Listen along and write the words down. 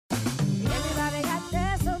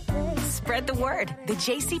spread the word. The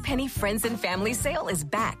JCPenney Friends and Family Sale is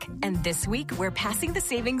back. And this week, we're passing the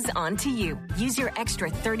savings on to you. Use your extra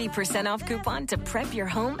 30% off coupon to prep your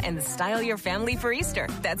home and style your family for Easter.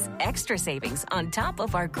 That's extra savings on top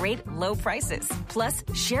of our great low prices. Plus,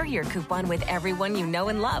 share your coupon with everyone you know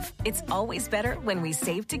and love. It's always better when we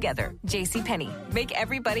save together. JCPenney. Make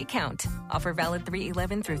everybody count. Offer valid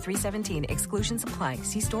 3/11 through 3/17. Exclusions apply.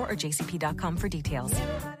 See store or jcp.com for details.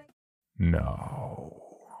 No.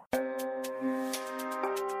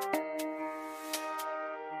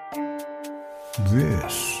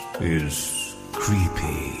 This is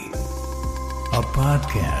Creepy, a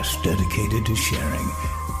podcast dedicated to sharing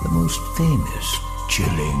the most famous,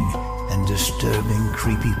 chilling, and disturbing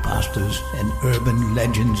creepypastas and urban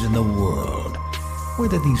legends in the world.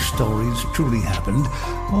 Whether these stories truly happened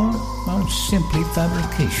or are simply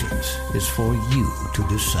fabrications is for you to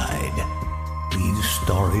decide. These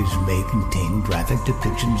stories may contain graphic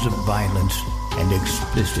depictions of violence and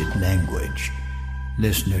explicit language.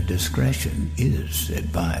 Listener discretion is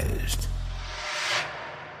advised.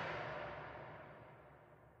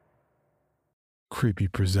 Creepy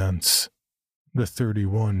presents The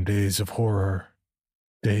 31 Days of Horror,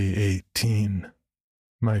 Day 18,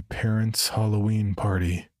 My Parents' Halloween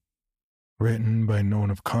Party, written by Known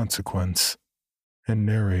of Consequence and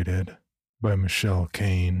narrated by Michelle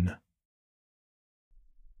Kane.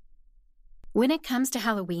 When it comes to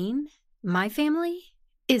Halloween, my family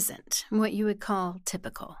isn't what you would call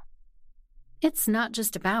typical. It's not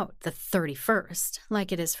just about the 31st,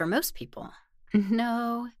 like it is for most people.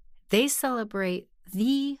 No, they celebrate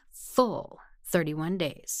the full 31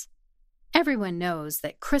 days. Everyone knows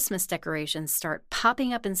that Christmas decorations start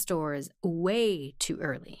popping up in stores way too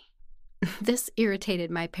early. This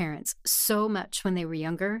irritated my parents so much when they were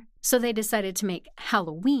younger, so they decided to make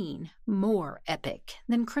Halloween more epic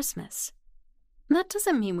than Christmas. That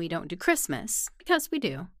doesn't mean we don't do Christmas, because we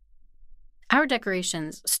do. Our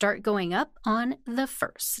decorations start going up on the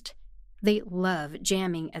 1st. They love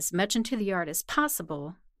jamming as much into the yard as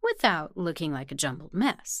possible without looking like a jumbled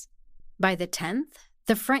mess. By the 10th,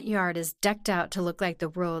 the front yard is decked out to look like the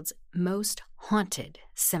world's most haunted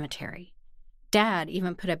cemetery. Dad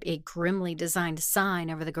even put up a grimly designed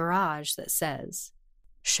sign over the garage that says,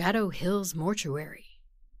 Shadow Hills Mortuary.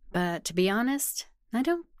 But to be honest, I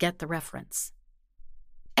don't get the reference.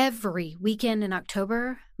 Every weekend in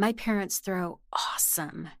October, my parents throw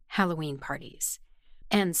awesome Halloween parties.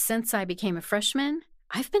 And since I became a freshman,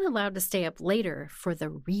 I've been allowed to stay up later for the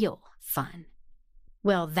real fun.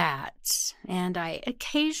 Well, that, and I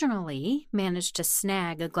occasionally manage to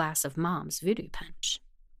snag a glass of Mom's Voodoo Punch.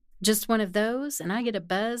 Just one of those, and I get a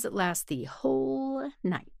buzz that lasts the whole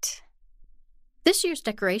night. This year's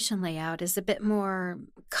decoration layout is a bit more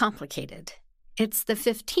complicated. It's the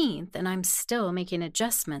 15th, and I'm still making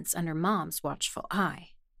adjustments under Mom's watchful eye.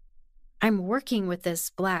 I'm working with this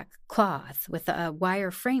black cloth with a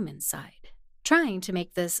wire frame inside, trying to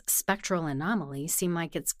make this spectral anomaly seem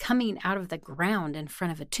like it's coming out of the ground in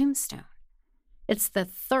front of a tombstone. It's the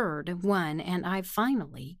 3rd one, and I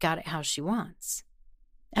finally got it how she wants.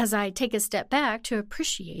 As I take a step back to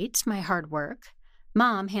appreciate my hard work,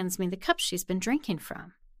 Mom hands me the cup she's been drinking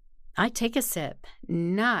from. I take a sip,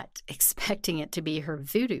 not expecting it to be her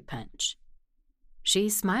voodoo punch. She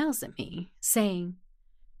smiles at me, saying,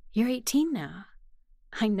 You're 18 now.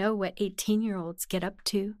 I know what 18-year-olds get up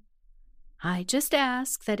to. I just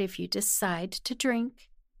ask that if you decide to drink,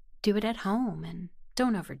 do it at home and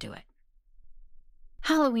don't overdo it.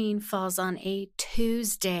 Halloween falls on a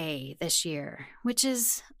Tuesday this year, which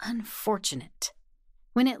is unfortunate.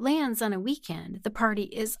 When it lands on a weekend, the party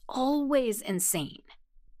is always insane.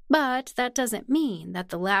 But that doesn't mean that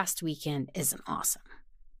the last weekend isn't awesome.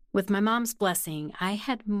 With my mom's blessing, I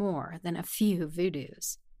had more than a few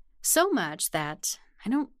voodoos. So much that I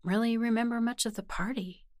don't really remember much of the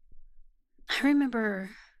party. I remember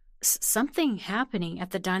something happening at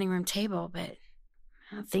the dining room table, but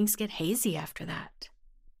things get hazy after that.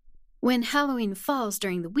 When Halloween falls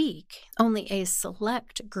during the week, only a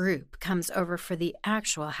select group comes over for the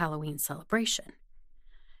actual Halloween celebration.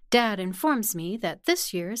 Dad informs me that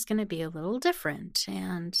this year is going to be a little different,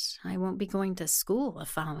 and I won't be going to school the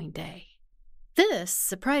following day. This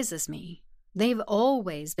surprises me. They've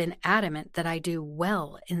always been adamant that I do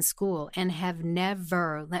well in school and have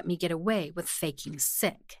never let me get away with faking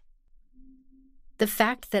sick. The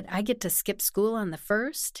fact that I get to skip school on the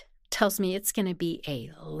 1st tells me it's going to be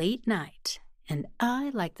a late night, and I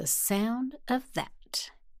like the sound of that.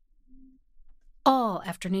 All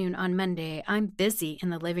afternoon on Monday, I'm busy in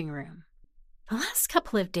the living room. The last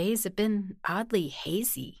couple of days have been oddly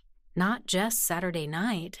hazy, not just Saturday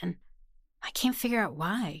night, and I can't figure out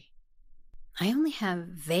why. I only have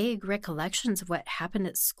vague recollections of what happened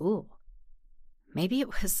at school. Maybe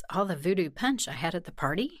it was all the voodoo punch I had at the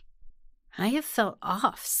party? I have felt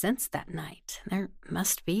off since that night. There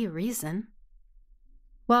must be a reason.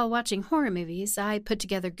 While watching horror movies, I put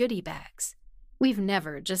together goodie bags. We've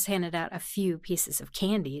never just handed out a few pieces of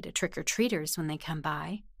candy to trick-or-treaters when they come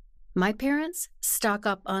by. My parents stock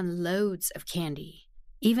up on loads of candy,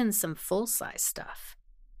 even some full-size stuff.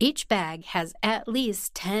 Each bag has at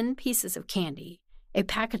least 10 pieces of candy, a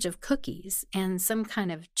package of cookies, and some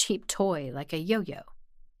kind of cheap toy like a yo-yo.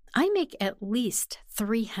 I make at least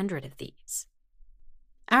 300 of these.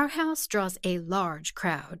 Our house draws a large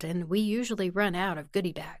crowd, and we usually run out of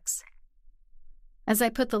goodie bags. As I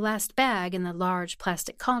put the last bag in the large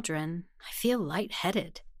plastic cauldron, I feel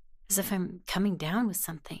lightheaded, as if I'm coming down with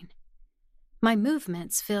something. My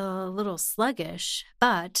movements feel a little sluggish,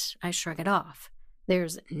 but I shrug it off.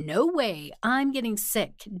 There's no way I'm getting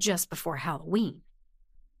sick just before Halloween.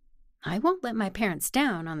 I won't let my parents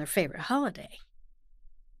down on their favorite holiday.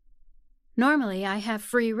 Normally, I have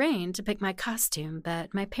free rein to pick my costume,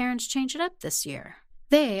 but my parents change it up this year.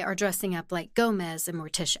 They are dressing up like Gomez and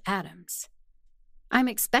Morticia Addams. I'm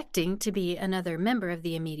expecting to be another member of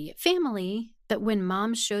the immediate family, but when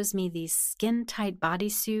Mom shows me the skin-tight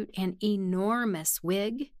bodysuit and enormous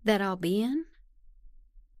wig that I'll be in,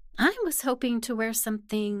 I was hoping to wear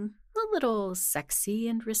something a little sexy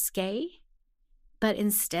and risque, but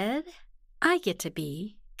instead, I get to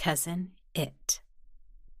be Cousin It.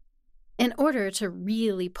 In order to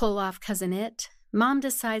really pull off Cousin It, Mom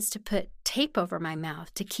decides to put tape over my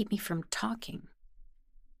mouth to keep me from talking.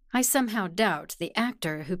 I somehow doubt the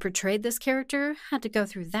actor who portrayed this character had to go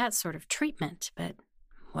through that sort of treatment, but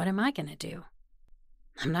what am I going to do?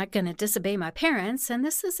 I'm not going to disobey my parents, and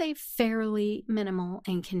this is a fairly minimal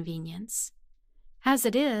inconvenience. As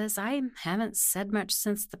it is, I haven't said much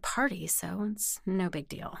since the party, so it's no big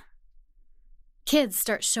deal. Kids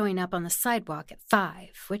start showing up on the sidewalk at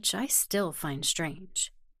 5, which I still find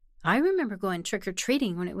strange. I remember going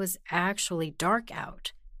trick-or-treating when it was actually dark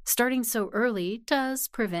out. Starting so early does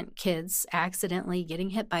prevent kids accidentally getting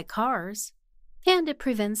hit by cars, and it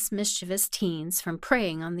prevents mischievous teens from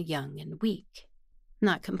preying on the young and weak.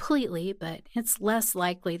 Not completely, but it's less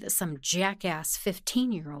likely that some jackass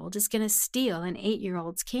 15-year-old is going to steal an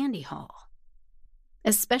 8-year-old's candy haul.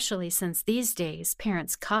 Especially since these days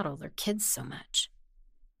parents coddle their kids so much.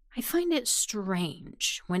 I find it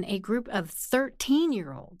strange when a group of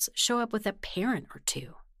 13-year-olds show up with a parent or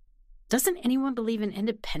two. Doesn't anyone believe in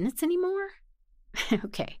independence anymore?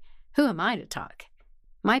 Okay, who am I to talk?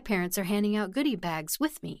 My parents are handing out goodie bags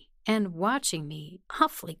with me and watching me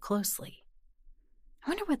awfully closely. I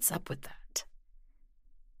wonder what's up with that.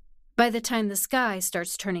 By the time the sky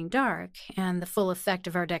starts turning dark and the full effect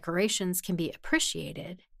of our decorations can be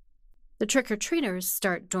appreciated, the trick-or-treaters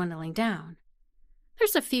start dwindling down.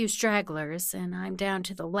 There's a few stragglers, and I'm down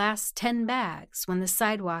to the last 10 bags when the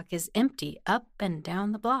sidewalk is empty up and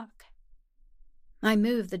down the block. I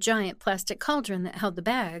move the giant plastic cauldron that held the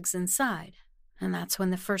bags inside, and that's when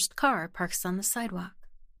the first car parks on the sidewalk.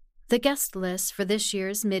 The guest list for this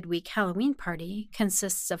year's midweek Halloween party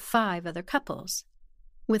consists of 5 other couples,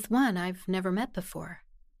 with one I've never met before.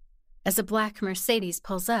 As a black Mercedes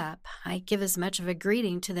pulls up, I give as much of a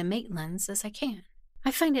greeting to the Maitlands as I can.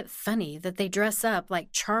 I find it funny that they dress up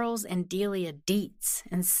like Charles and Delia Dietz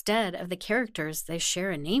instead of the characters they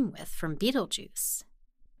share a name with from Beetlejuice.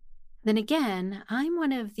 Then again, I'm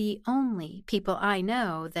one of the only people I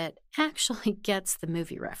know that actually gets the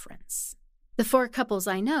movie reference. The 4 couples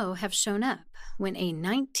I know have shown up when a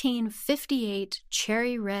 1958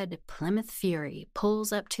 cherry red Plymouth Fury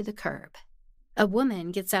pulls up to the curb. A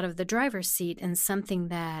woman gets out of the driver's seat in something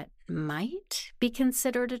that might be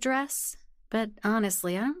considered a dress, but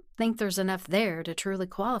honestly, I don't think there's enough there to truly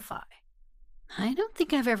qualify. I don't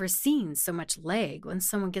think I've ever seen so much leg when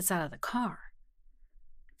someone gets out of the car.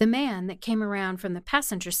 The man that came around from the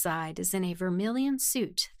passenger side is in a vermilion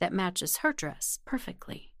suit that matches her dress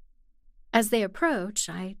perfectly. As they approach,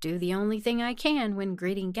 I do the only thing I can when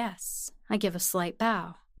greeting guests. I give a slight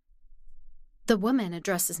bow. The woman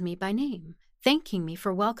addresses me by name, thanking me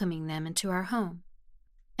for welcoming them into our home,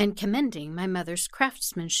 and commending my mother's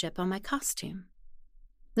craftsmanship on my costume.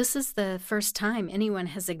 This is the first time anyone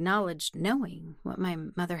has acknowledged knowing what my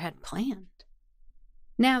mother had planned.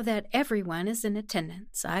 Now that everyone is in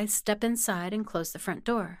attendance, I step inside and close the front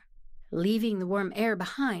door, leaving the warm air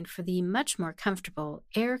behind for the much more comfortable,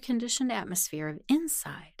 air-conditioned atmosphere of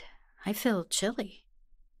inside. I feel chilly.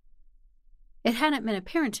 It hadn't been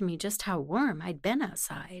apparent to me just how warm I'd been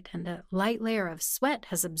outside, and a light layer of sweat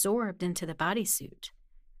has absorbed into the bodysuit.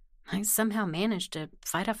 I somehow managed to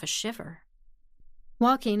fight off a shiver.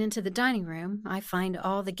 Walking into the dining room, I find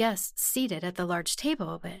all the guests seated at the large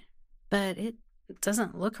table, but it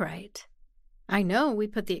doesn't look right. I know we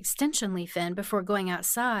put the extension leaf in before going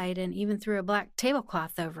outside and even threw a black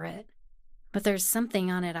tablecloth over it, but there's something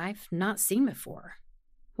on it I've not seen before.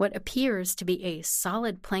 What appears to be a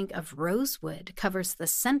solid plank of rosewood covers the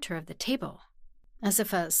center of the table, as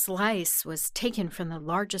if a slice was taken from the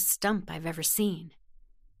largest stump I've ever seen.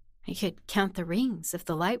 I could count the rings if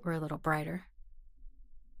the light were a little brighter.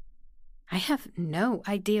 I have no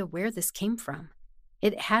idea where this came from.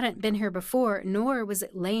 It hadn't been here before, nor was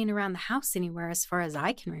it laying around the house anywhere as far as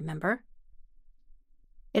I can remember.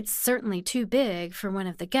 It's certainly too big for one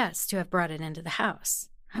of the guests to have brought it into the house.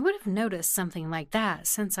 I would have noticed something like that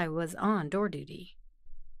since I was on door duty.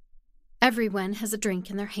 Everyone has a drink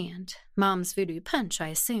in their hand. Mom's voodoo punch, I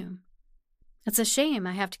assume. It's a shame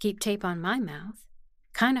I have to keep tape on my mouth.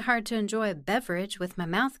 Kind of hard to enjoy a beverage with my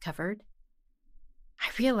mouth covered. I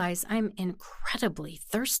realize I'm incredibly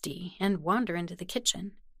thirsty and wander into the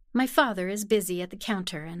kitchen. My father is busy at the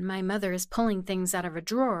counter, and my mother is pulling things out of a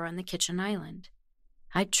drawer on the kitchen island.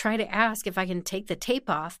 I try to ask if I can take the tape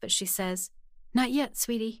off, but she says, "Not yet,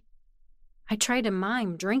 sweetie." I try to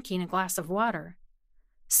mime drinking a glass of water.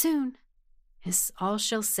 "Soon," is all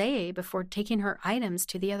she'll say before taking her items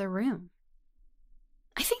to the other room.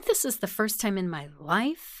 I think this is the first time in my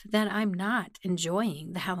life that I'm not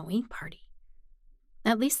enjoying the Halloween party.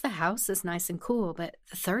 At least the house is nice and cool, but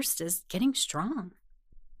the thirst is getting strong.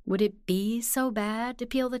 Would it be so bad to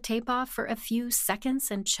peel the tape off for a few seconds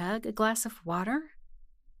and chug a glass of water?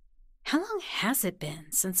 How long has it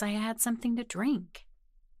been since I had something to drink?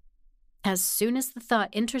 As soon as the thought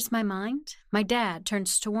enters my mind, my dad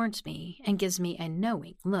turns towards me and gives me a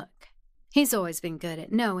knowing look. He's always been good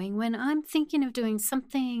at knowing when I'm thinking of doing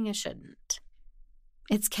something I shouldn't.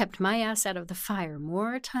 It's kept my ass out of the fire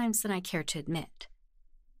more times than I care to admit.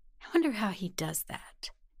 I wonder how he does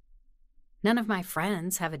that. None of my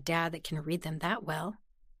friends have a dad that can read them that well.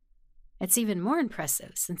 It's even more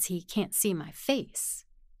impressive since he can't see my face.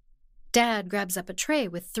 Dad grabs up a tray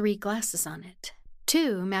with 3 glasses on it,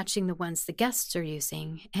 2 matching the ones the guests are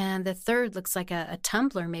using, and the third looks like a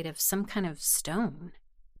tumbler made of some kind of stone.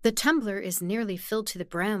 The tumbler is nearly filled to the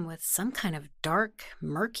brim with some kind of dark,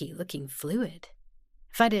 murky-looking fluid.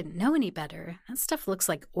 If I didn't know any better, that stuff looks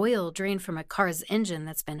like oil drained from a car's engine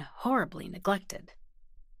that's been horribly neglected.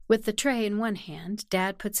 With the tray in one hand,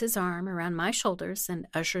 Dad puts his arm around my shoulders and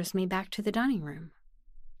ushers me back to the dining room.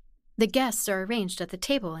 The guests are arranged at the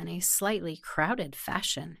table in a slightly crowded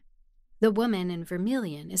fashion. The woman in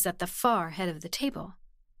vermilion is at the far head of the table,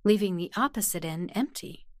 leaving the opposite end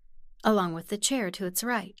empty, along with the chair to its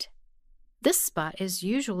right. This spot is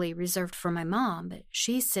usually reserved for my mom, but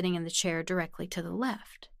she's sitting in the chair directly to the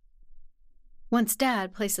left. Once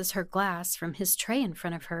Dad places her glass from his tray in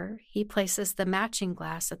front of her, he places the matching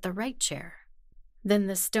glass at the right chair, then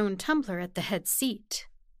the stone tumbler at the head seat.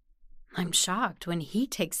 I'm shocked when he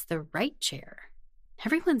takes the right chair.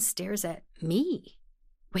 Everyone stares at me,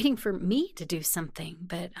 waiting for me to do something,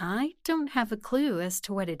 but I don't have a clue as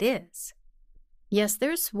to what it is. Yes,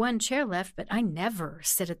 there's one chair left, but I never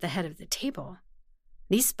sit at the head of the table.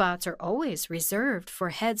 These spots are always reserved for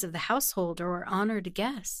heads of the household or honored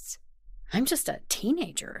guests. I'm just a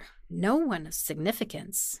teenager, no one of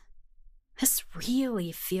significance. This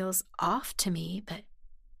really feels off to me, but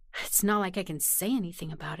it's not like I can say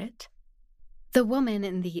anything about it. The woman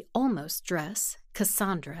in the almost dress,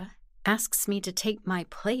 Cassandra, asks me to take my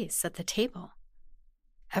place at the table.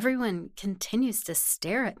 Everyone continues to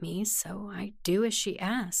stare at me, so I do as she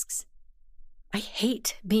asks. I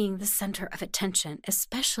hate being the center of attention,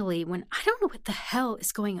 especially when I don't know what the hell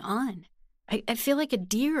is going on. I feel like a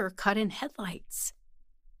deer caught in headlights.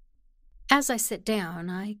 As I sit down,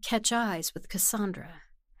 I catch eyes with Cassandra,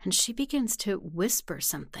 and she begins to whisper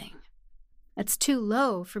something. It's too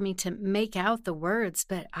low for me to make out the words,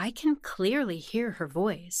 but I can clearly hear her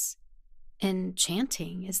voice.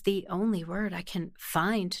 Enchanting is the only word I can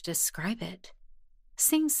find to describe it.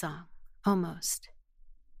 Sing-song, almost.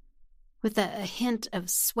 With a hint of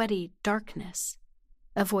sweaty darkness,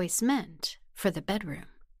 a voice meant for the bedroom.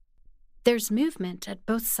 There's movement at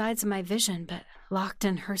both sides of my vision, but locked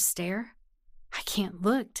in her stare, I can't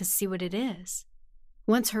look to see what it is.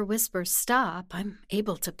 Once her whispers stop, I'm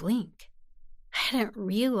able to blink. I hadn't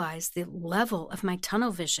realized the level of my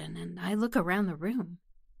tunnel vision, and I look around the room.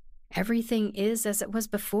 Everything is as it was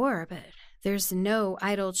before, but there's no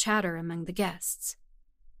idle chatter among the guests.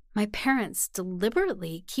 My parents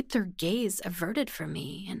deliberately keep their gaze averted from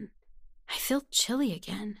me, and I feel chilly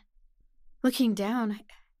again. Looking down,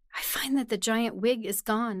 I find that the giant wig is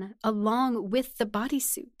gone, along with the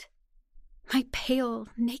bodysuit. My pale,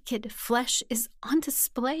 naked flesh is on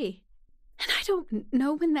display, and I don't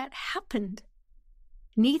know when that happened.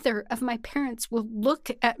 Neither of my parents will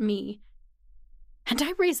look at me, and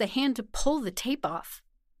I raise a hand to pull the tape off,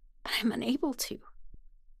 but I'm unable to.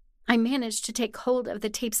 I manage to take hold of the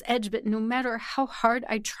tape's edge, but no matter how hard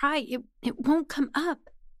I try, it won't come up.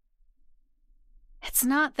 It's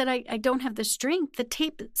not that I don't have the strength. The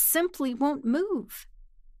tape simply won't move.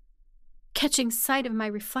 Catching sight of my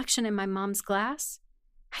reflection in my mom's glass,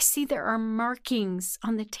 I see there are markings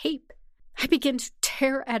on the tape. I begin to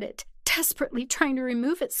tear at it, desperately trying to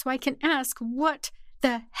remove it so I can ask what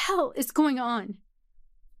the hell is going on.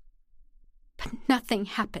 But nothing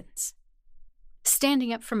happens.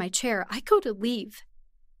 Standing up from my chair, I go to leave,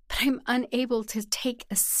 but I'm unable to take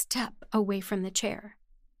a step away from the chair.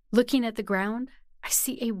 Looking at the ground, I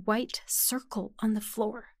see a white circle on the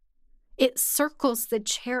floor. It circles the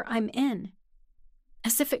chair I'm in,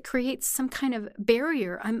 as if it creates some kind of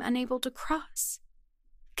barrier I'm unable to cross.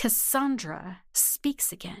 Cassandra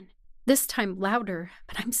speaks again, this time louder,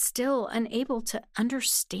 but I'm still unable to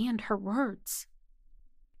understand her words.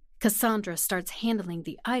 Cassandra starts handling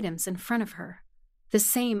the items in front of her, the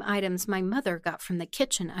same items my mother got from the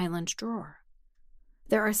kitchen island drawer.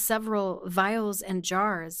 There are several vials and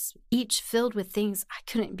jars, each filled with things I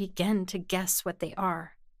couldn't begin to guess what they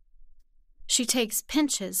are. She takes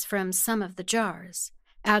pinches from some of the jars,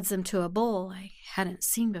 adds them to a bowl I hadn't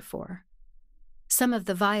seen before. Some of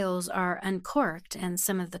the vials are uncorked and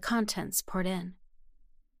some of the contents poured in.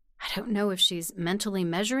 I don't know if she's mentally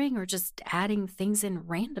measuring or just adding things in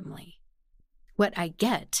randomly. What I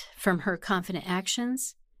get from her confident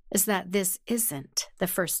actions is that this isn't the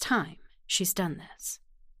first time she's done this.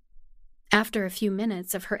 After a few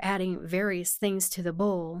minutes of her adding various things to the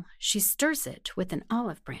bowl, she stirs it with an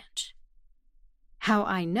olive branch. How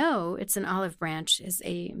I know it's an olive branch is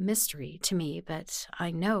a mystery to me, but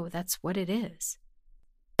I know that's what it is.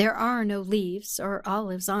 There are no leaves or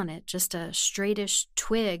olives on it, just a straightish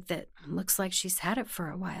twig that looks like she's had it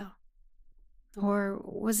for a while. Or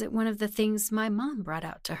was it one of the things my mom brought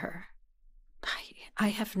out to her? I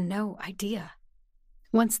have no idea.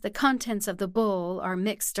 Once the contents of the bowl are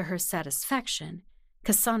mixed to her satisfaction,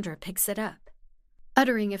 Cassandra picks it up.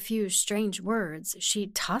 Uttering a few strange words, she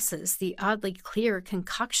tosses the oddly clear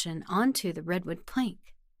concoction onto the redwood plank.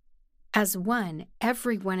 As one,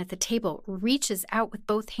 everyone at the table reaches out with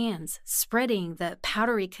both hands, spreading the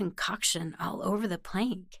powdery concoction all over the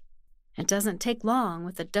plank. It doesn't take long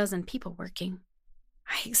with a dozen people working.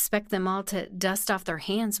 I expect them all to dust off their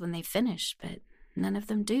hands when they finish, but none of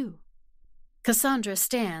them do. Cassandra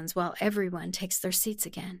stands while everyone takes their seats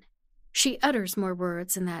again. She utters more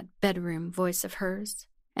words in that bedroom voice of hers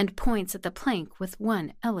and points at the plank with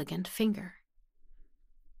one elegant finger.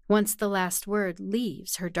 Once the last word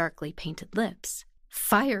leaves her darkly painted lips,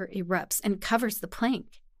 fire erupts and covers the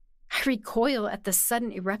plank. I recoil at the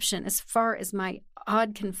sudden eruption as far as my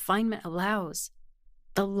odd confinement allows.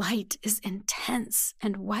 The light is intense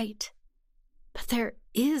and white, but there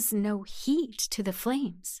is no heat to the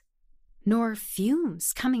flames, nor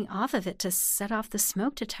fumes coming off of it to set off the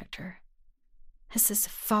smoke detector. This is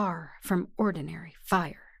far from ordinary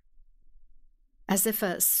fire. As if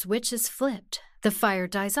a switch is flipped, the fire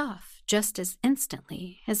dies off just as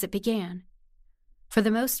instantly as it began. For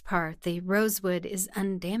the most part, the rosewood is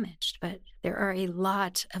undamaged, but there are a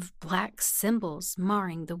lot of black symbols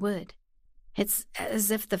marring the wood. It's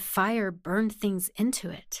as if the fire burned things into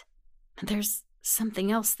it. And there's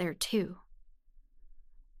something else there, too.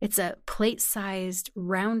 It's a plate-sized,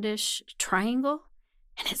 roundish triangle,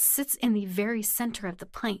 and it sits in the very center of the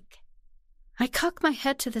plank. I cock my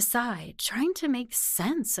head to the side, trying to make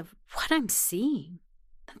sense of what I'm seeing.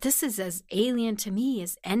 This is as alien to me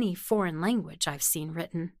as any foreign language I've seen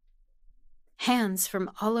written. Hands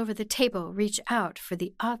from all over the table reach out for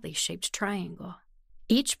the oddly shaped triangle.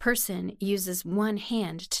 Each person uses one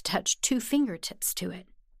hand to touch two fingertips to it.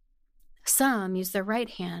 Some use their right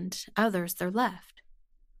hand, others their left.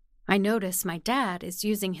 I notice my dad is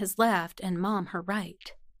using his left and Mom her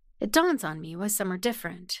right. It dawns on me why some are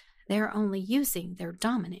different. They're only using their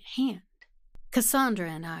dominant hand. Cassandra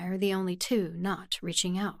and I are the only two not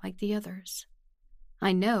reaching out like the others.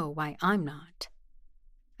 I know why I'm not.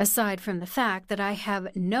 Aside from the fact that I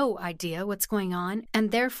have no idea what's going on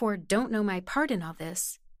and therefore don't know my part in all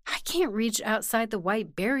this, I can't reach outside the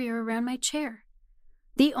white barrier around my chair.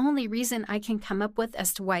 The only reason I can come up with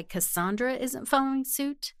as to why Cassandra isn't following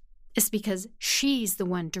suit is because she's the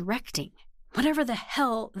one directing whatever the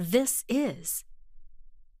hell this is.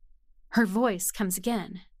 Her voice comes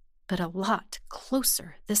again, but a lot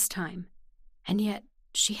closer this time, and yet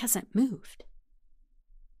she hasn't moved.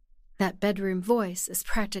 That bedroom voice is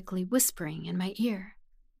practically whispering in my ear.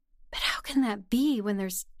 But how can that be when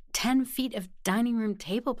there's 10 feet of dining room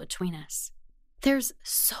table between us? There's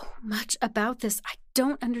so much about this I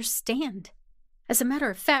don't understand. As a matter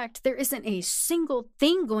of fact, there isn't a single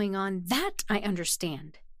thing going on that I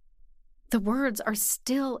understand. The words are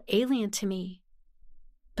still alien to me.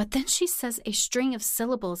 But then she says a string of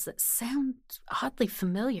syllables that sound oddly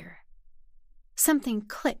familiar. Something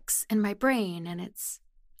clicks in my brain, and it's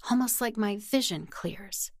almost like my vision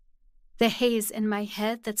clears. The haze in my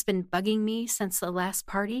head that's been bugging me since the last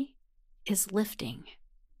party is lifting.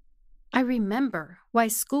 I remember why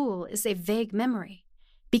school is a vague memory,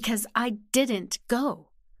 because I didn't go.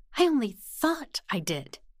 I only thought I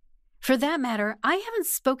did. For that matter, I haven't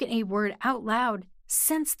spoken a word out loud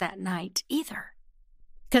since that night either.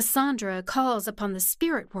 Cassandra calls upon the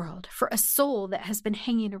spirit world for a soul that has been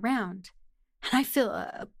hanging around, and I feel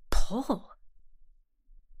a pull.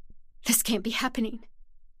 This can't be happening.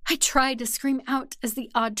 I try to scream out as the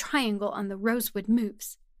odd triangle on the rosewood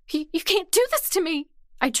moves. You can't do this to me!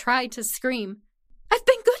 I try to scream. I've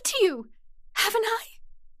been good to you, haven't I?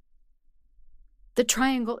 The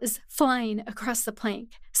triangle is flying across the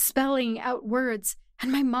plank, spelling out words,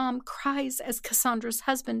 and my mom cries as Cassandra's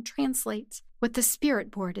husband translates what the spirit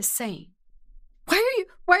board is saying. Why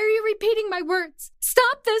are you repeating my words?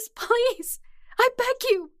 Stop this, please! I beg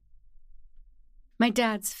you! My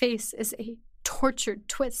dad's face is a tortured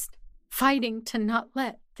twist, fighting to not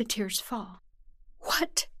let the tears fall.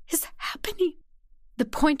 What is happening? The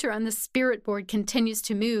pointer on the spirit board continues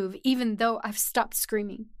to move, even though I've stopped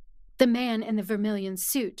screaming. The man in the vermilion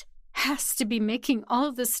suit has to be making all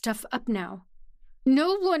of this stuff up now.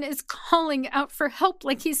 No one is calling out for help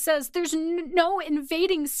like he says. There's no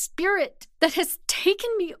invading spirit that has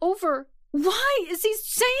taken me over. Why is he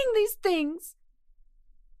saying these things?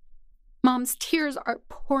 Mom's tears are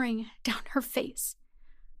pouring down her face,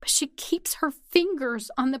 but she keeps her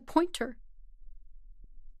fingers on the pointer.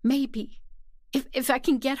 Maybe, if I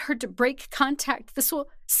can get her to break contact, this will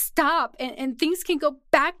stop and things can go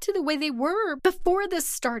back to the way they were before this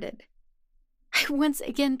started. I once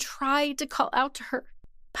again tried to call out to her,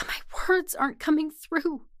 but my words aren't coming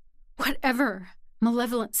through. Whatever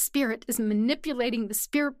malevolent spirit is manipulating the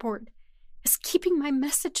spirit board is keeping my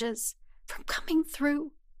messages from coming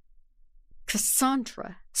through.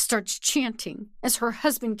 Cassandra starts chanting as her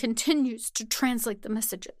husband continues to translate the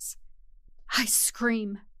messages. I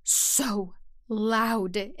scream so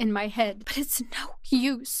loud in my head, but it's no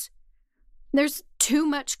use. There's too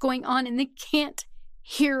much going on and they can't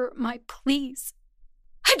hear my pleas.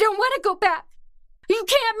 I don't want to go back. You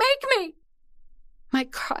can't make me. My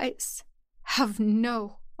cries have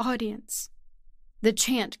no audience. The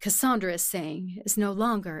chant Cassandra is saying is no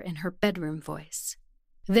longer in her bedroom voice.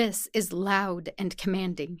 This is loud and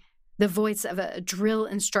commanding, the voice of a drill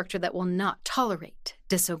instructor that will not tolerate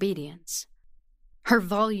disobedience. Her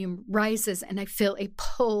volume rises and I feel a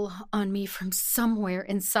pull on me from somewhere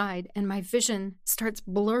inside, and my vision starts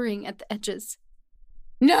blurring at the edges.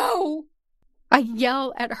 No! I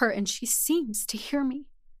yell at her and she seems to hear me.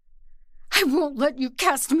 I won't let you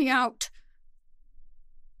cast me out.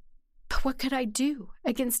 But what could I do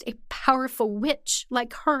against a powerful witch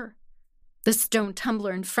like her? The stone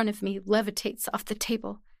tumbler in front of me levitates off the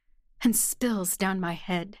table and spills down my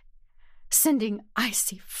head, sending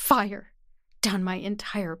icy fire down my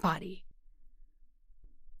entire body.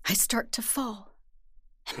 I start to fall,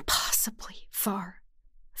 impossibly far,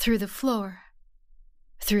 through the floor,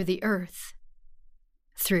 through the earth,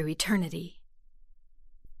 through eternity.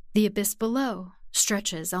 The abyss below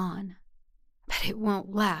stretches on, but it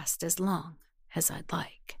won't last as long as I'd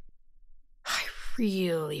like. I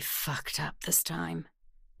really fucked up this time.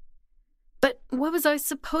 But what was I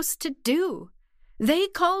supposed to do? They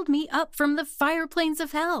called me up from the fire plains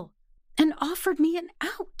of hell and offered me an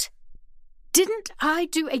out. Didn't I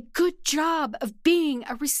do a good job of being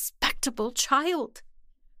a respectable child?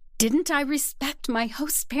 Didn't I respect my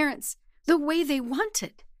host parents the way they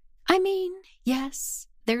wanted? I mean, yes,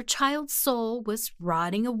 their child's soul was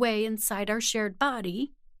rotting away inside our shared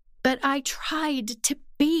body, but I tried to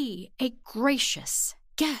be a gracious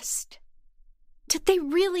guest. Did they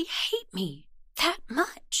really hate me that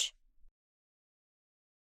much?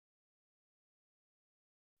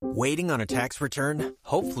 Waiting on a tax return?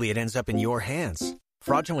 Hopefully it ends up in your hands.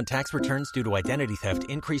 Fraudulent tax returns due to identity theft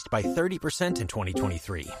increased by 30% in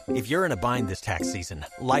 2023. If you're in a bind this tax season,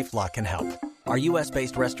 LifeLock can help. Our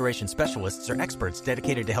U.S.-based restoration specialists are experts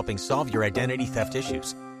dedicated to helping solve your identity theft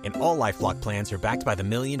issues. And all LifeLock plans are backed by the $1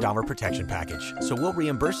 Million Protection Package. So we'll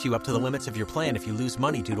reimburse you up to the limits of your plan if you lose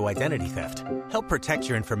money due to identity theft. Help protect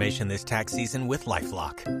your information this tax season with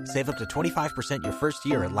LifeLock. Save up to 25% your first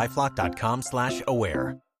year at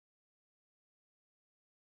LifeLock.com/aware.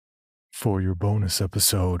 For your bonus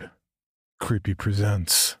episode, Creepy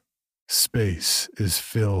presents Space is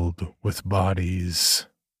Filled with Bodies.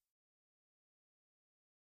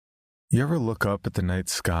 You ever look up at the night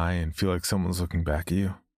sky and feel like someone's looking back at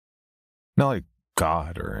you? Not like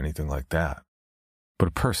God or anything like that, but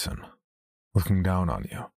a person looking down on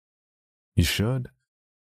you. You should.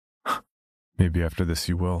 Maybe after this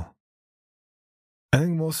you will. I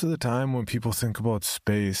think most of the time when people think about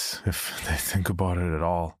space, if they think about it at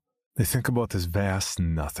all, they think about this vast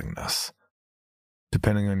nothingness.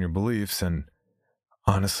 Depending on your beliefs, and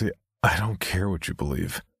honestly, I don't care what you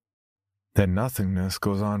believe. That nothingness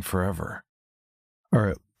goes on forever. Or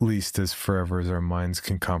at least as forever as our minds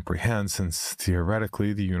can comprehend, since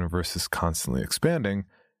theoretically the universe is constantly expanding.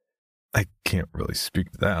 I can't really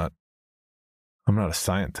speak to that. I'm not a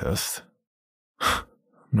scientist. I'm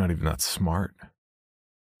not even that smart.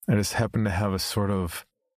 I just happen to have a sort of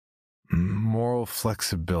moral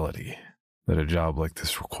flexibility that a job like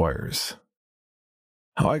this requires.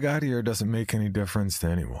 How I got here doesn't make any difference to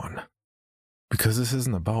anyone, because this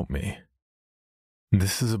isn't about me.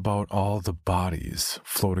 This is about all the bodies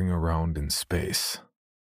floating around in space.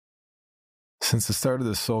 Since the start of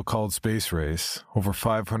this so-called space race, over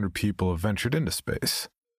 500 people have ventured into space.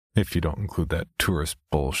 If you don't include that tourist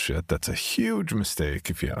bullshit, that's a huge mistake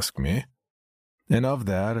if you ask me. And of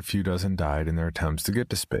that, a few dozen died in their attempts to get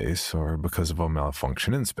to space or because of a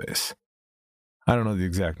malfunction in space. I don't know the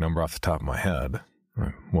exact number off the top of my head.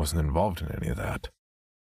 I wasn't involved in any of that.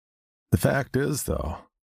 The fact is, though,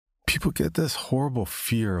 people get this horrible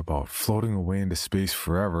fear about floating away into space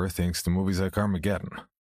forever thanks to movies like Armageddon.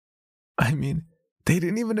 I mean, they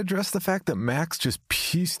didn't even address the fact that Max just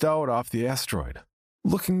pieced out off the asteroid,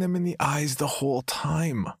 looking them in the eyes the whole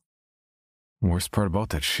time. Worst part about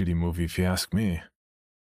that shitty movie, if you ask me.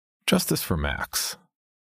 Justice for Max.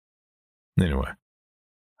 Anyway,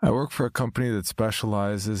 I work for a company that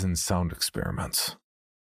specializes in sound experiments.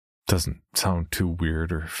 Doesn't sound too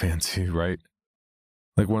weird or fancy, right?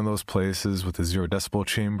 Like one of those places with a 0 decibel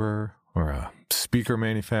chamber, or a speaker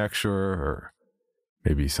manufacturer, or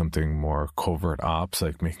maybe something more covert ops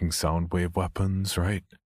like making sound wave weapons, right?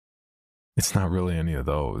 It's not really any of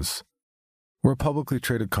those. We're a publicly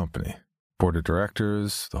traded company. Board of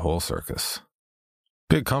directors, the whole circus.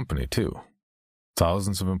 Big company, too.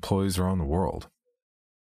 Thousands of employees around the world.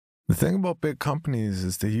 The thing about big companies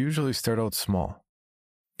is they usually start out small.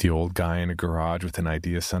 The old guy in a garage with an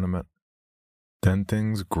idea sentiment. Then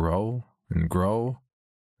things grow and grow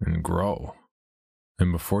and grow.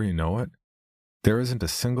 And before you know it, there isn't a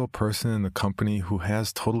single person in the company who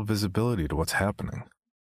has total visibility to what's happening.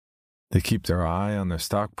 They keep their eye on their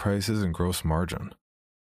stock prices and gross margin.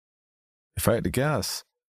 If I had to guess,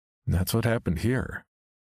 that's what happened here.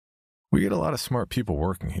 We get a lot of smart people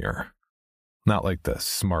working here. Not like the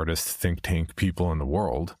smartest think tank people in the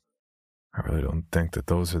world. I really don't think that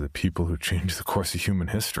those are the people who change the course of human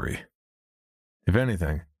history. If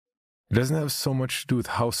anything, it doesn't have so much to do with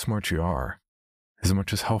how smart you are, as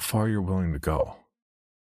much as how far you're willing to go.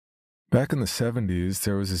 Back in the 70s,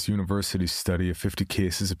 there was this university study of 50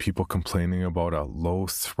 cases of people complaining about a low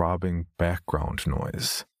throbbing background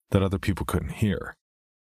noise that other people couldn't hear.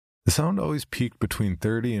 The sound always peaked between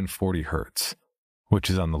 30 and 40 hertz, which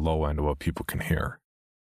is on the low end of what people can hear.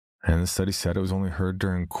 And the study said it was only heard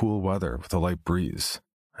during cool weather with a light breeze,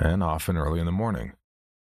 and often early in the morning.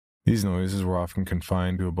 These noises were often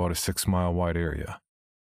confined to about a 6-mile wide area.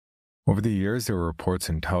 Over the years, there were reports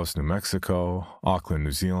in Taos, New Mexico, Auckland,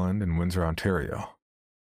 New Zealand, and Windsor, Ontario.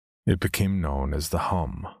 It became known as the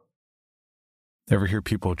hum. Ever hear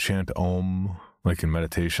people chant Om, like in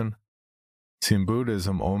meditation? See, in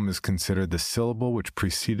Buddhism, Om is considered the syllable which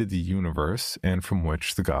preceded the universe and from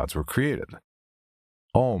which the gods were created.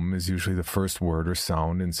 Om is usually the first word or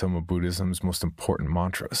sound in some of Buddhism's most important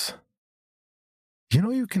mantras. You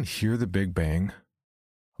know you can hear the Big Bang?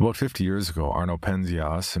 About 50 years ago, Arno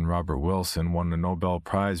Penzias and Robert Wilson won the Nobel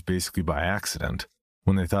Prize basically by accident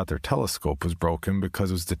when they thought their telescope was broken because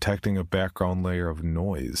it was detecting a background layer of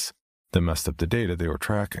noise that messed up the data they were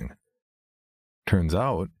tracking. Turns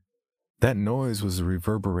out, that noise was a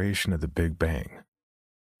reverberation of the Big Bang,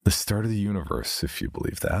 the start of the universe, if you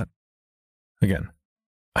believe that. Again,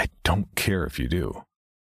 I don't care if you do.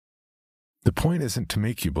 The point isn't to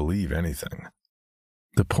make you believe anything.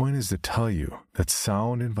 The point is to tell you that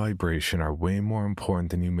sound and vibration are way more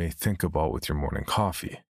important than you may think about with your morning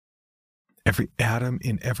coffee. Every atom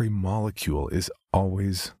in every molecule is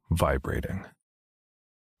always vibrating.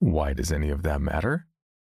 Why does any of that matter?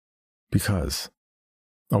 Because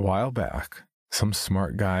a while back, some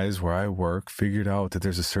smart guys where I work figured out that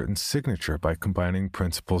there's a certain signature by combining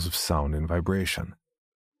principles of sound and vibration.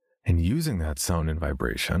 And using that sound and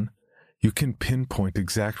vibration, you can pinpoint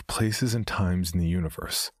exact places and times in the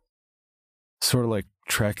universe. Sort of like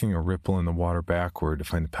tracking a ripple in the water backward to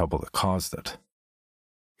find the pebble that caused it.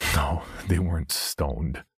 No, they weren't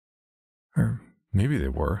stoned. Or maybe they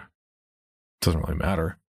were. Doesn't really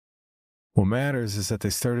matter. What matters is that they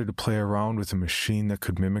started to play around with a machine that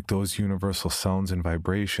could mimic those universal sounds and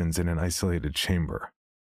vibrations in an isolated chamber.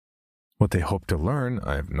 What they hoped to learn,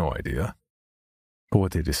 I have no idea. But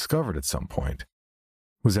what they discovered at some point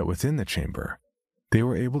was that within the chamber, they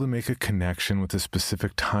were able to make a connection with a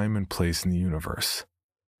specific time and place in the universe,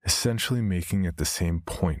 essentially making it the same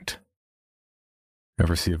point.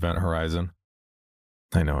 Ever see Event Horizon?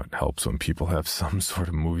 I know it helps when people have some sort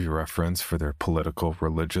of movie reference for their political,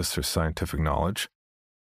 religious, or scientific knowledge.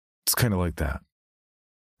 It's kind of like that.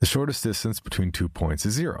 The shortest distance between 2 points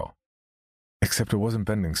is 0, except it wasn't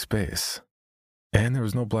bending space, and there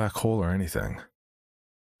was no black hole or anything.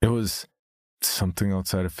 It was something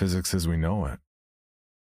outside of physics as we know it.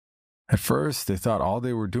 At first, they thought all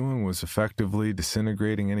they were doing was effectively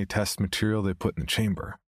disintegrating any test material they put in the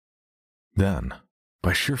chamber. Then,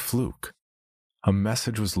 by sheer fluke, a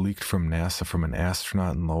message was leaked from NASA from an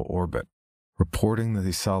astronaut in low orbit, reporting that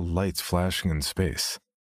they saw lights flashing in space,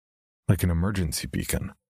 like an emergency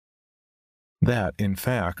beacon. That, in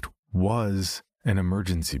fact, was an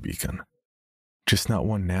emergency beacon, just not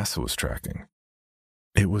one NASA was tracking.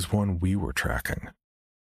 It was one we were tracking.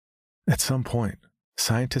 At some point,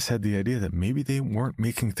 scientists had the idea that maybe they weren't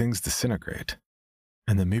making things disintegrate,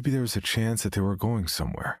 and that maybe there was a chance that they were going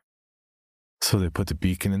somewhere. So they put the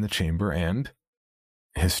beacon in the chamber and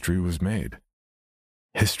history was made.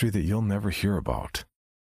 History that you'll never hear about.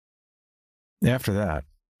 After that,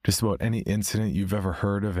 just about any incident you've ever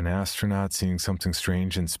heard of an astronaut seeing something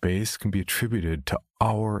strange in space can be attributed to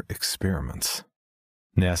our experiments.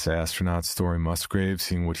 NASA astronaut Story Musgrave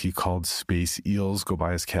seeing what he called space eels go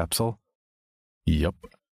by his capsule? Yep.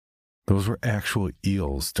 Those were actual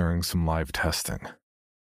eels during some live testing.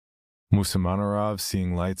 Musa Manarov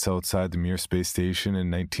seeing lights outside the Mir space station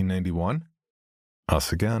in 1991?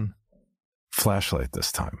 Us again. Flashlight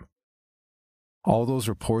this time. All those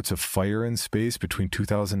reports of fire in space between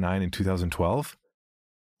 2009 and 2012?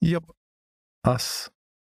 Yep. Us.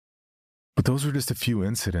 But those were just a few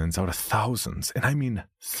incidents out of thousands, and I mean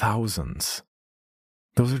thousands.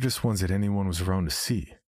 Those are just ones that anyone was around to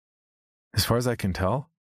see. As far as I can tell,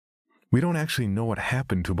 we don't actually know what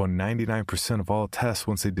happened to about 99% of all tests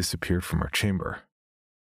once they disappeared from our chamber.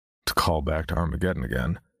 To call back to Armageddon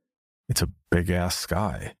again, it's a big-ass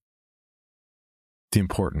sky. The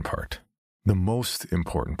important part, the most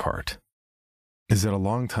important part, is that a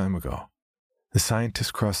long time ago, the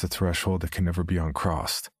scientists crossed a threshold that can never be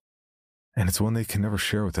uncrossed, and it's one they can never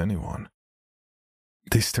share with anyone.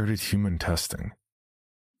 They started human testing.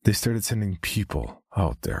 They started sending people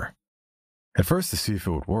out there. At first to see if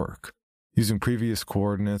it would work, using previous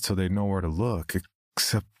coordinates so they'd know where to look,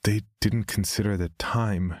 except they didn't consider that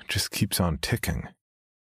time just keeps on ticking.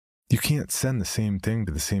 You can't send the same thing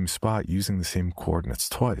to the same spot using the same coordinates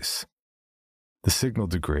twice. The signal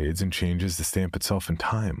degrades and changes to stamp itself in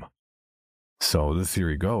time. So the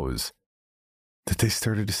theory goes that they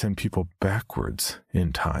started to send people backwards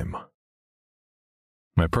in time.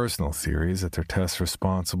 My personal theory is that their tests are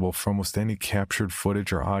responsible for almost any captured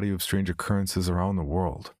footage or audio of strange occurrences around the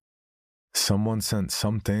world. Someone sent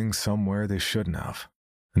something somewhere they shouldn't have,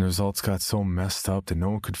 and the results got so messed up that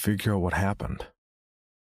no one could figure out what happened.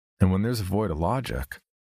 And when there's a void of logic,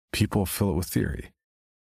 people fill it with theory.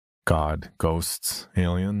 God, ghosts,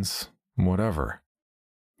 aliens, whatever.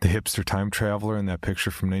 The hipster time traveler in that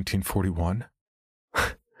picture from 1941?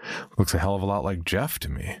 Looks a hell of a lot like Jeff to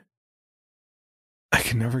me. I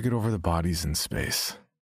can never get over the bodies in space.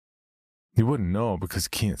 You wouldn't know because you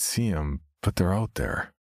can't see them, but they're out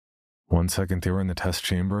there. One second they were in the test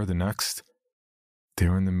chamber, the next, they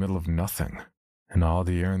were in the middle of nothing, and all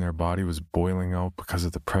the air in their body was boiling out because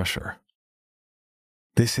of the pressure.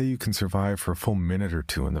 They say you can survive for a full minute or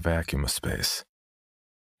two in the vacuum of space.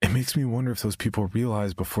 It makes me wonder if those people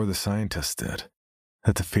realized before the scientists did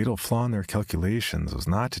that the fatal flaw in their calculations was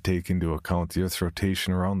not to take into account the Earth's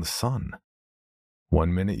rotation around the sun.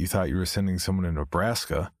 1 minute you thought you were sending someone to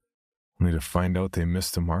Nebraska, only to find out they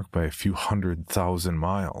missed the mark by a few 100,000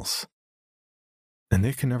 miles. And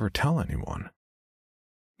they can never tell anyone.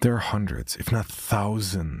 There are hundreds, if not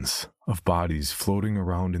thousands, of bodies floating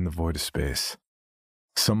around in the void of space.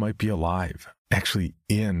 Some might be alive, actually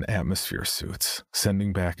in atmosphere suits,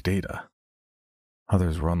 sending back data.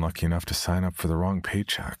 Others were unlucky enough to sign up for the wrong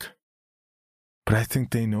paycheck. But I think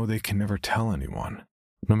they know they can never tell anyone,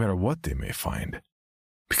 no matter what they may find,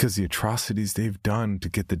 because the atrocities they've done to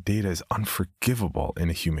get the data is unforgivable in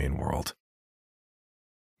a humane world.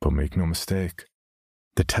 But make no mistake,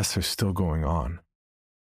 the tests are still going on.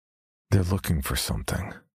 They're looking for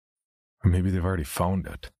something. Or maybe they've already found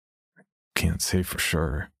it. Can't say for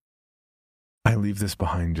sure. I leave this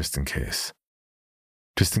behind just in case.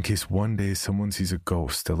 Just in case one day someone sees a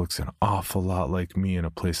ghost that looks an awful lot like me in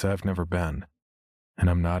a place I've never been, and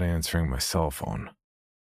I'm not answering my cell phone.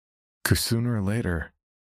 'Cause sooner or later,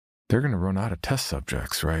 they're going to run out of test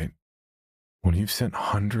subjects, right? When you've sent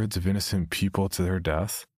hundreds of innocent people to their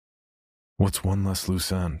death, what's one less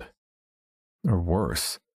loose end? Or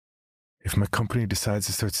worse, if my company decides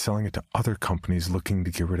to start selling it to other companies looking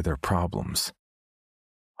to get rid of their problems,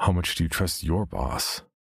 how much do you trust your boss?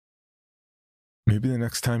 Maybe the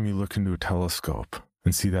next time you look into a telescope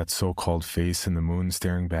and see that so-called face in the moon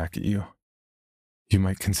staring back at you, you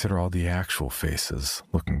might consider all the actual faces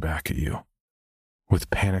looking back at you,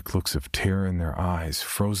 with panicked looks of terror in their eyes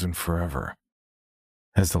frozen forever,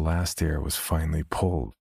 as the last air was finally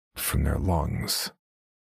pulled from their lungs.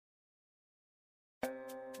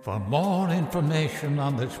 For more information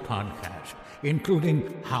on this podcast,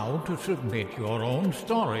 including how to submit your own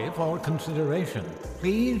story for consideration,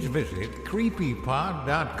 please visit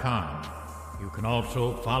creepypod.com. You can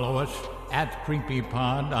also follow us at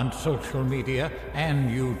CreepyPod on social media and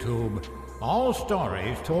YouTube. All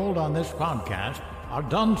stories told on this podcast are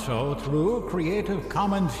done so through Creative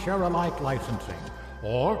Commons Share-alike licensing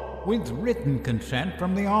or with written consent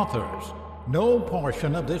from the authors. No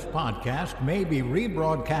portion of this podcast may be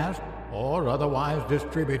rebroadcast or otherwise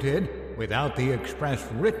distributed without the express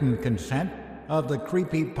written consent of the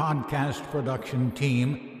Creepy Podcast production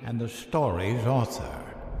team and the story's author.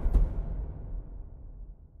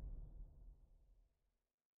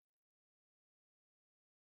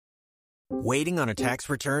 Waiting on a tax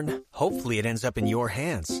return? Hopefully it ends up in your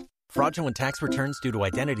hands. Fraudulent tax returns due to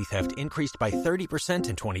identity theft increased by 30%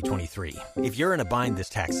 in 2023. If you're in a bind this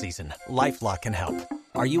tax season, LifeLock can help.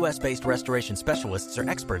 Our U.S.-based restoration specialists are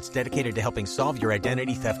experts dedicated to helping solve your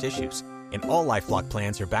identity theft issues. And all LifeLock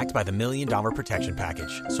plans are backed by the $1 Million Protection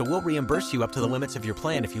Package. So we'll reimburse you up to the limits of your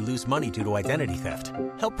plan if you lose money due to identity theft.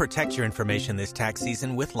 Help protect your information this tax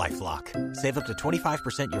season with LifeLock. Save up to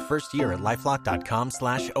 25% your first year at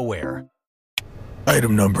LifeLock.com/aware.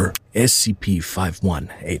 Item number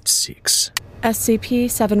SCP-5186.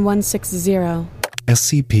 SCP-7160.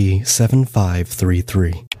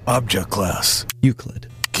 SCP-7533. Object Class Euclid.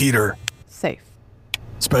 Keter. Safe.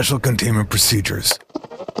 Special Containment Procedures.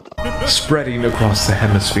 Spreading across the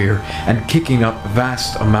hemisphere and kicking up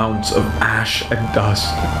vast amounts of ash and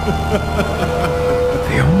dust.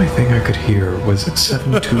 The only thing I could hear was at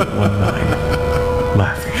 7219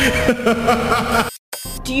 laughing.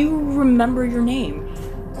 Do you remember your name?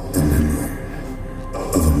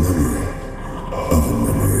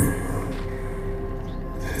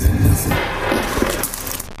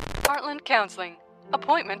 Heartland Counseling.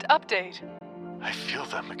 Appointment update. I feel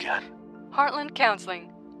them again. Heartland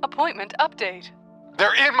Counseling. Appointment update.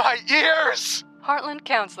 They're in my ears! Heartland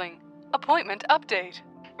Counseling. Appointment update.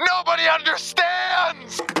 Nobody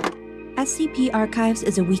understands! SCP Archives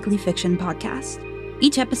is a weekly fiction podcast.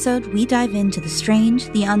 Each episode, we dive into the strange,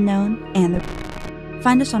 the unknown, and the...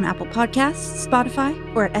 Find us on Apple Podcasts, Spotify,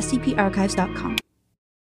 or at scparchives.com.